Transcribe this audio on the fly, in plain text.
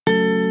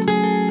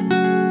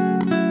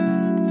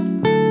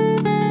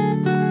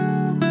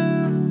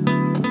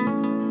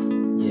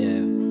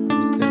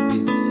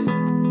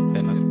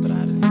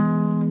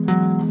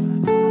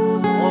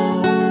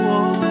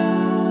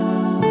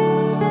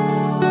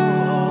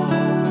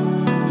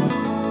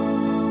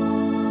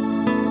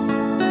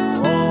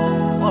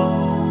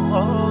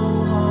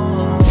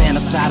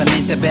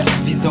mente aberta,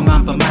 visão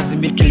ampla, mais de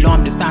 1000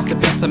 km distância,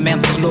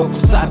 pensamentos loucos,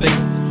 sabem?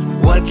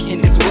 Walking in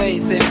this way,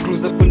 sem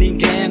cruza com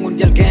ninguém,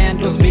 onde alguém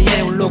Deus me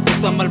é louco,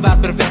 só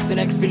malvado, perverso,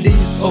 é que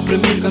feliz,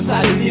 oprimido,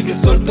 cansado, livre,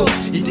 solto,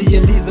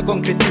 idealiza,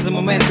 concretiza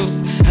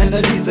momentos,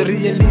 analisa,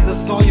 realiza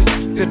sonhos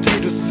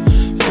perdidos,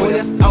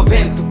 folhas ao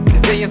vento,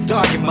 desenhas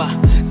dogma.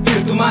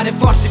 Espírito humano é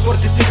forte e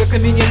fortifica,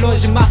 caminha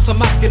longe, mas para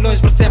mais que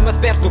longe, para ser mais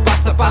perto,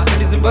 passo a passo,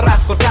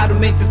 desembaraço, cortar o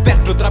mente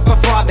espectro, trapa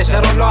fora,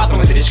 deixar o lado,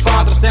 não diz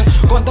contra, sem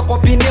conta com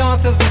opinião,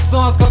 sem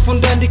versões, que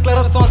afundam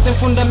declarações, sem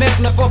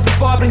fundamento, na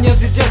pobre,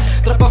 minhas ideias,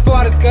 trapa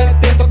fora, esse cara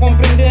tenta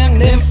compreender,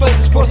 nem faz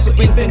esforço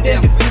para entender,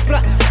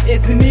 decifra,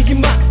 esse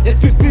enigma, esse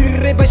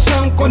preferir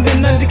rebaixão,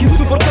 condenando que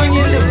suportam e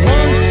elevando.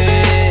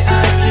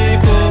 I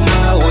keep on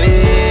my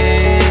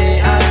way,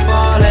 I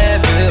fall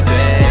every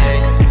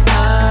day,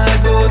 I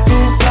go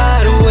too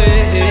far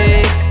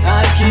away,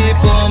 I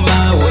keep on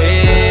my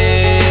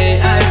way,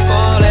 I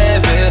fall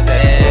every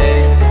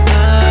day, I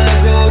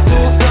go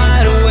too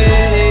far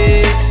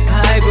away,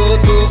 I go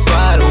too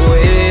far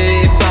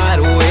away, far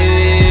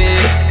away.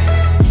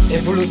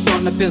 Evolução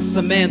no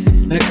pensamento,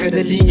 na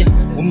cada linha,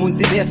 o mundo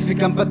direce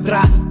ficam para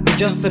trás, eu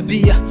já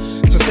sabia.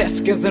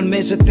 Sucesso que as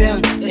almejas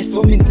têm, é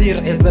só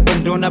mentira, és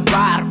abandona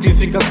barco e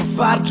fica com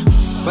fardo.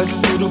 Faz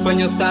tudo para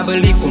não estar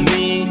ali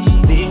comigo,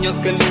 sim, os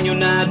caminho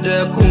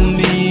nada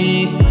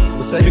comigo.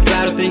 O sábio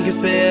claro tem que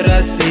ser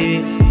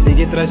assim,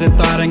 siga a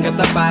trajetória,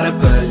 engata para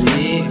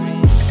ali.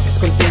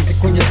 Descontente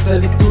com a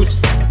solitude,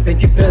 tem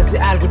que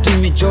trazer algo de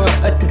melhor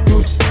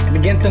atitude.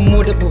 Ninguém te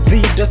muda por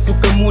vida, só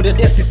que muda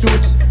de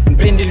atitude.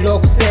 Empreende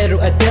logo zero,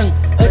 adão,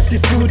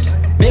 atitude.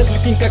 Mesmo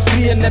quem que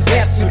cria na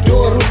berço de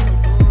ouro,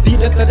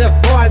 vida tá da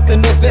volta,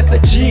 nos veste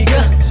a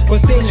giga.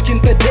 Conselho quem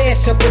te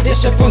deixa, pô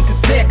deixa a fonte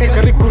seca. Que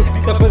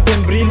recurso tá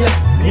fazendo brilha,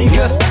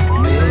 nigga.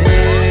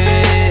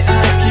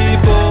 I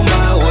keep on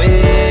my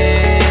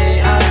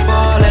way, I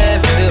fall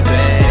every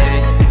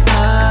day,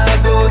 I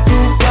go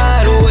too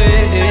far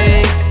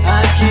away,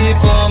 I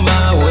keep on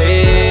my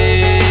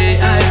way,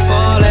 I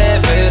fall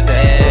every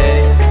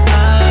day,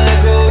 I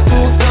go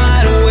too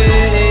far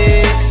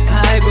away,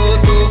 I go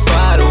too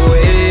far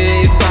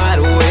away, far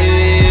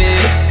away.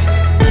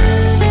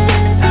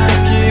 I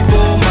keep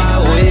on my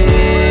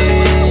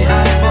way,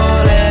 I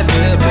fall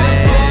every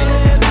day,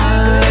 I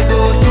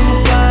go too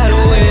far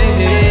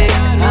away,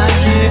 I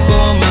keep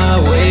on my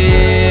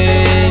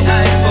way,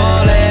 I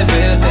fall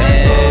every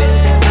day,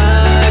 I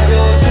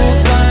go too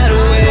far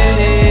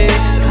away,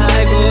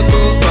 I go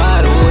too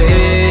far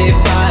away,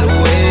 far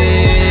away.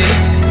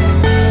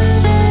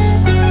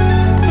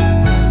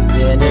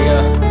 Yeah, nigga.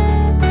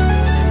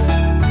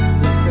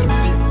 Mr.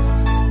 Peace.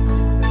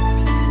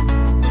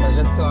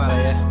 Trajetória,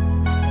 yeah.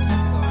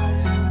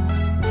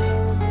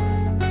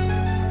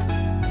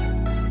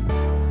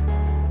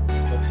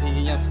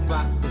 Seguem os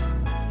passos.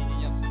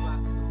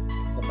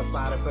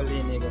 Para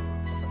ali, nigga.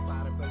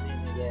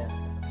 Yeah.